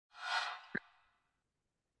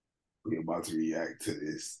We about to react to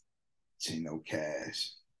this Chino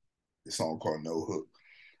Cash, the song called No Hook.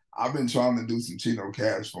 I've been trying to do some Chino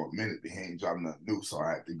Cash for a minute, but he ain't dropping nothing new, so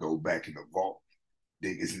I had to go back in the vault,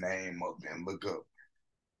 dig his name up, and look up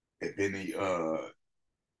if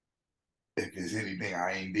if there's anything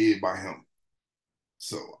I ain't did by him.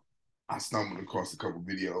 So I stumbled across a couple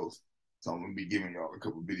videos, so I'm gonna be giving y'all a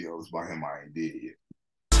couple videos by him I ain't did yet.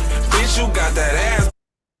 Bitch, you got that ass.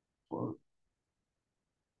 Fuck.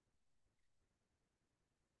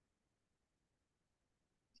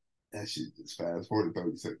 That shit just fast forward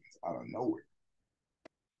 30 seconds out of nowhere.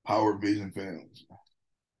 Power Vision Films.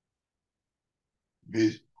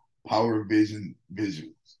 Power Vision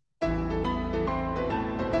Visuals.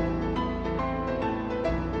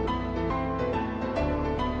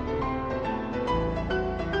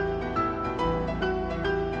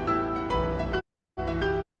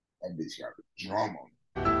 That bitch got a drum on it.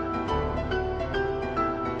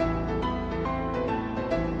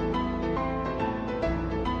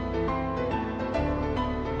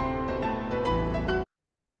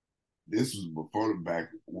 This was before the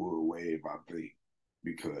backwood wave, I think,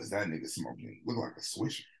 because that nigga smoking looked like a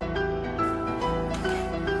swisher.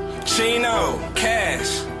 Chino,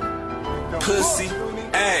 Cash, pussy,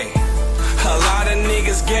 ayy. A lot of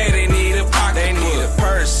niggas gay, they need a pocket, they need a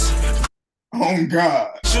purse. Oh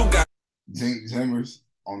God. You got Jink Jimmers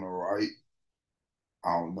on the right.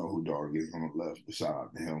 I don't know who dog is on the left, but shout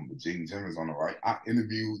out to him. But Jink Jimmers on the right. I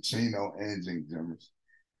interviewed Chino and Jink Jimmers.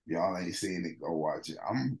 Y'all ain't seen it, go watch it.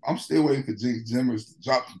 I'm still waiting for Jink Jimmers to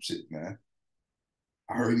drop some shit, man.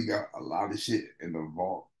 I heard he got a lot of shit in the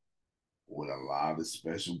vault with a lot of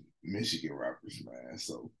special Michigan rappers, man.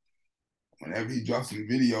 So whenever he drops some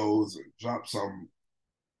videos or drops some,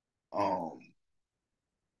 I'm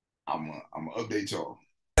gonna update y'all.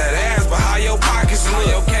 that ass, but how your pockets look,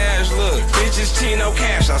 your cash look. Bitches Chino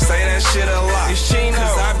Cash, I say that shit a lot. It's Chino,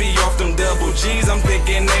 cause I be off them double G's, I'm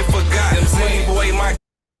thinking they forgot. Them money boy, my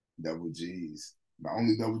double G's. The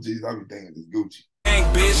only double G's I be thinking is Gucci. gang,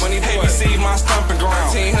 bitch. Money boy, see my stomping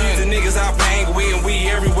ground. The niggas I bang with, and we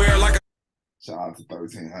everywhere like a Shout out to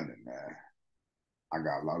 1300, man. I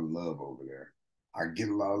got a lot of love over there. I get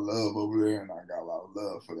a lot of love over there, and I got a lot of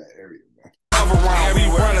love for that area, man. around. We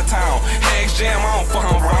run a town. Hags jam, I don't fuck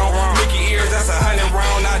around. Mickey ears, that's 100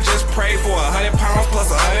 round. I just pray for 100 pounds plus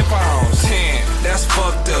 100 pounds. 10, that's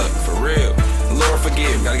fucked up, for real. Lord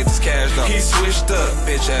forgive, gotta get this cash though. He switched up,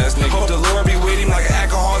 bitch ass nigga. Hope the Lord be with him like an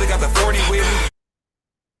alcoholic, got the 40 with him.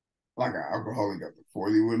 Like an alcoholic got the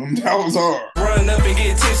 40 with him. That was hard. Run up and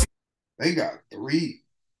get tipsy. They got 3.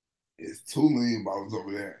 It's 2 million bottles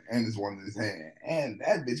over there, and it's one in his hand. And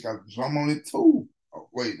that bitch got the drum on it too. Oh,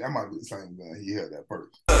 wait, that might be the same gun. He held that purse.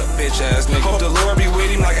 Bitch ass nigga. Hope the Lord be with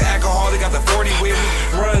him like an alcoholic, got the 40 with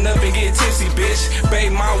him. Run up and get tipsy, bitch.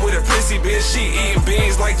 Babe mom with a prissy, bitch. She eating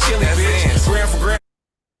beans like chili, bitch. Gram for gram.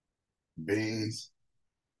 Beans.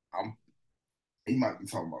 He might be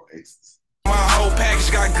talking about exes. My whole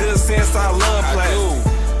package got good sense, I love play.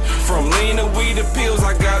 From lean to weed to pills,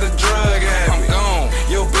 I got a drug habit. I'm gone.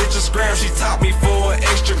 Yo, bitch a scram, she taught me for an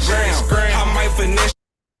extra gram. I might finesse.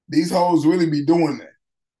 These hoes really be doing that.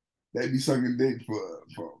 They be sucking dick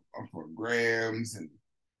for grams and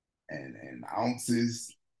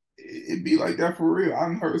ounces. It be like that for real.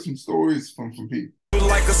 I've heard some stories from some people.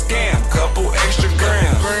 Like a scam, couple extra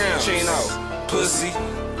grams. Chino, pussy.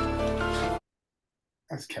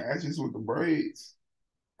 That's Cassius with the braids.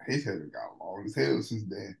 His hair got long as hell since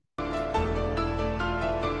then.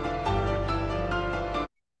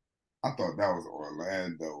 I thought that was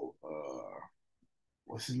Orlando.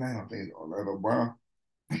 What's his name? I think it's Orlando Brown.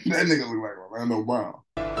 That nigga look like Orlando Brown.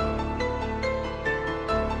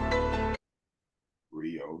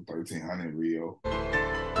 Rio, 1300 Rio.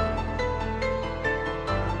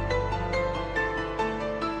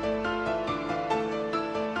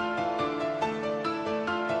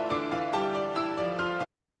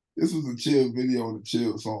 This was a chill video and a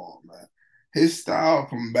chill song, man. His style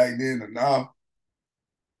from back then to now,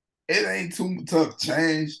 it ain't too tough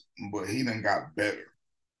change, but he done got better.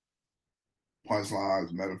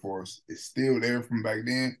 Punchlines, metaphors, it's still there from back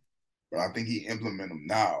then, but I think he implement them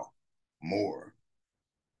now more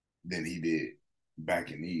than he did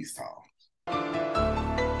back in these times.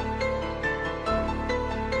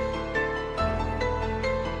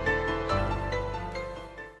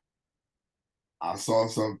 I saw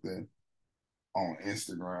something on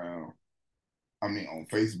Instagram, on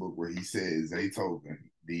Facebook, where he said Zaytoven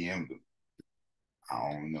DM'd him.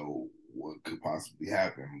 I don't know what could possibly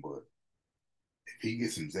happen, but if he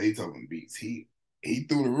gets some Zaytoven beats, he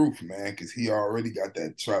through the roof, man, because he already got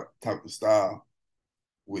that trap type of style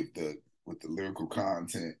with the lyrical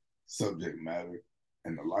content. subject matter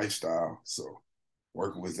and the lifestyle. So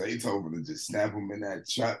working with Zaytoven to just snap him in that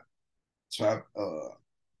trap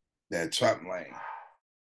lane.